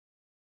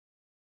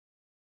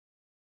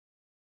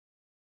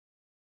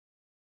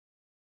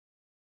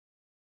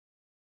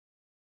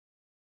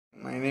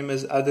My name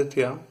is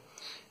Aditya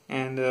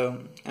and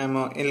I'm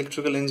an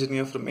electrical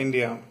engineer from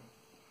India.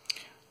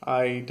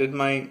 I did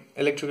my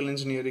electrical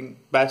engineering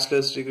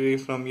bachelor's degree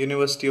from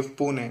University of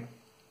Pune,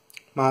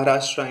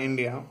 Maharashtra,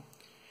 India.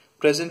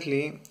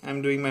 Presently,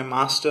 I'm doing my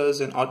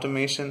master's in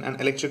automation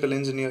and electrical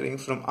engineering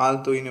from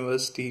Aalto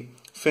University,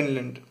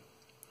 Finland.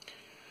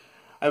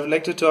 I would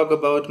like to talk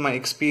about my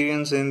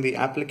experience in the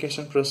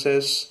application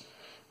process,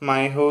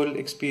 my whole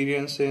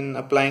experience in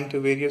applying to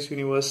various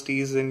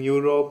universities in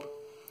Europe,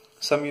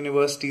 some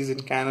universities in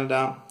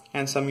Canada,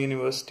 and some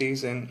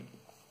universities in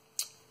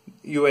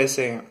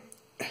USA.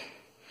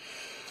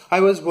 I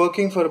was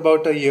working for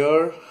about a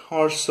year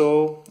or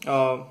so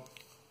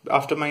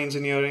after my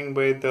engineering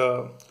with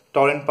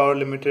Torrent Power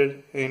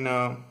Limited in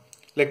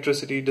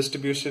electricity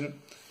distribution.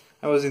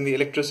 I was in the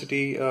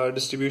electricity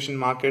distribution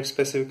market,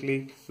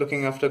 specifically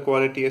looking after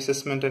quality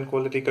assessment and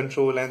quality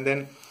control. And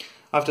then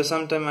after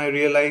some time I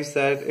realized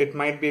that it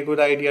might be a good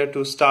idea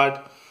to start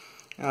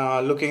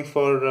looking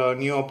for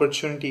new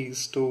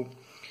opportunities to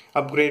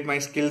upgrade my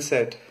skill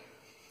set.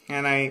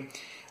 And I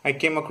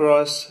came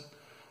across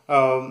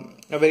a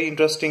very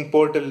interesting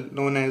portal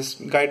known as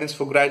Guidance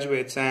for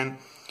Graduates, and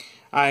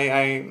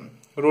I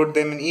wrote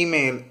them an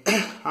email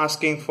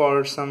asking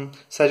for some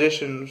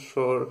suggestions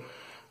for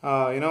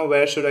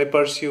where should I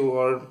pursue,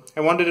 or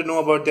I wanted to know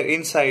about their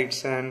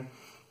insights. And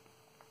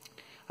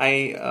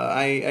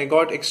I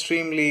got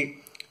extremely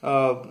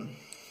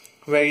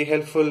very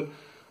helpful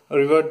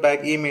revert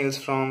back emails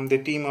from the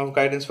team of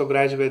Guidance for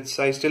Graduates.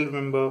 I still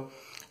remember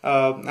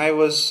I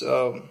was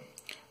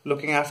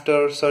looking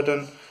after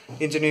certain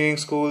engineering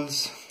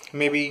schools,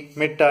 maybe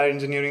mid-tier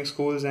engineering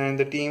schools, and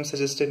the team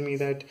suggested me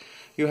that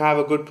you have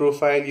a good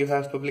profile, you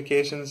have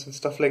publications and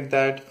stuff like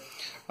that.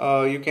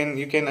 You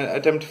can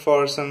attempt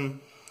for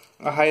some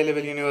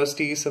high-level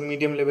universities, some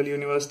medium-level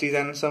universities,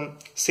 and some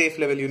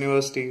safe-level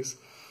universities.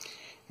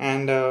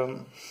 And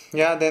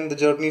then the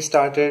journey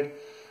started,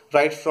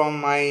 right from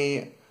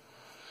my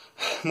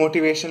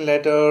motivation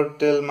letter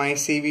till my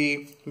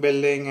CV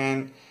building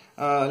and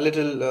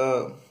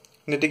little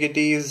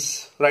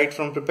nitty-gritties, right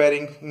from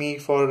preparing me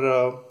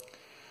for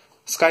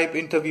Skype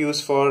interviews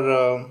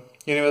for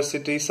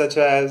universities such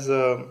as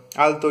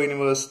Aalto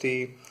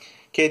University,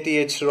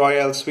 KTH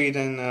Royal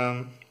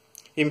Sweden,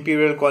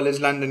 Imperial College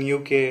London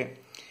UK,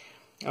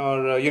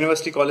 or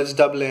University College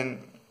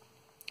Dublin.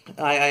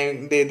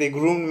 They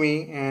groomed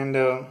me, and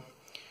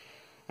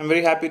I'm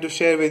very happy to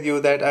share with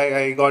you that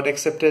I got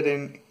accepted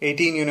in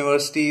 18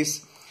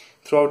 universities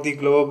throughout the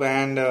globe,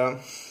 and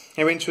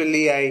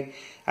eventually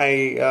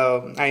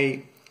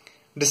I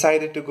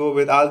decided to go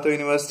with Aalto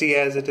University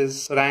as it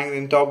is ranked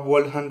in top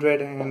world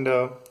 100, and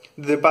the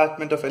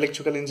Department of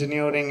Electrical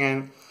Engineering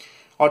and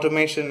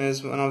Automation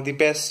is one of the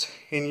best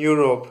in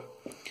Europe.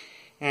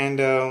 And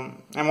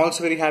I'm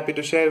also very happy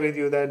to share with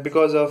you that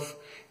because of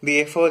the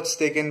efforts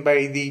taken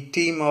by the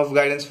team of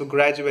Guidance for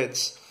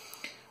Graduates,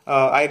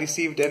 I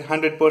received a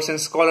 100%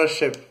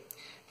 scholarship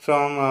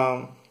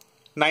from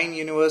 9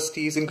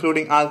 universities,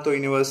 including Aalto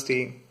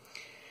University.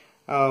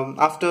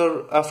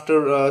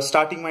 After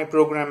starting my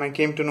program, I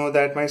came to know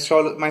that my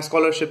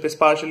scholarship is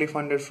partially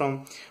funded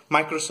from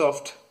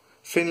Microsoft,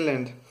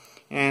 Finland,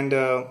 and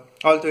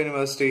Aalto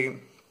University.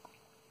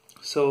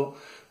 So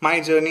my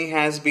journey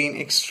has been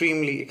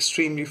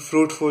extremely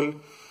fruitful,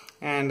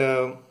 and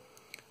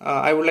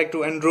I would like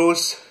to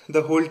endorse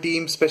the whole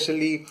team,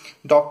 especially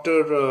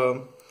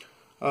Dr.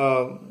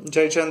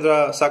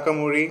 Jayachandra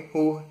Sakamuri,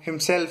 who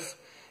himself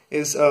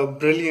is a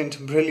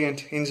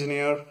brilliant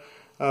engineer,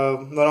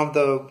 one of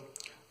the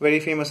very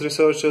famous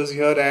researchers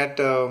here at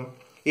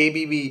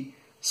ABB,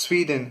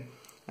 Sweden,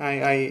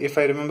 if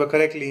I remember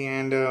correctly.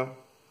 And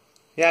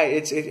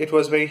it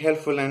was very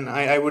helpful, and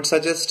I would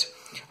suggest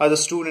other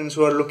students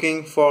who are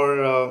looking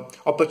for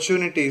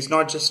opportunities,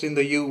 not just in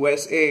the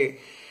USA,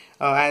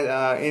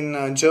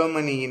 in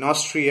Germany, in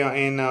Austria,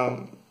 in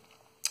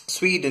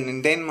Sweden,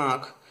 in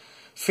Denmark,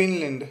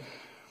 Finland.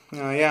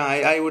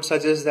 I would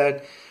suggest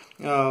that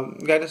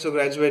Guidance for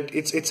Graduate,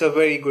 it's a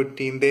very good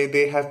team.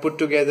 They have put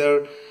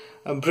together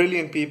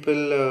brilliant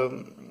people.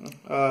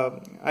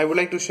 I would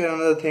like to share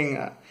another thing.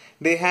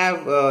 They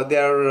have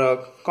their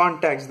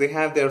contacts, they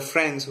have their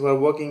friends who are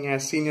working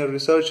as senior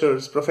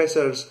researchers,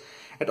 professors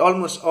at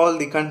almost all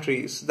the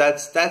countries.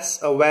 That's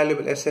a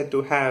valuable asset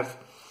to have.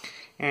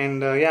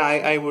 And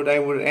I would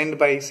end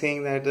by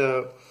saying that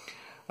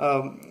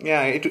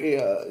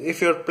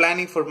if you're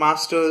planning for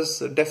masters,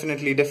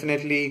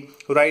 definitely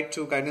write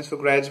to Guidance for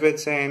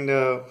Graduates and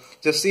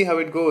just see how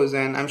it goes.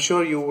 And I'm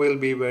sure you will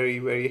be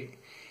very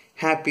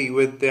happy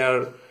with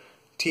their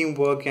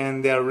teamwork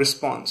and their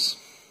response.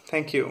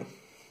 Thank you.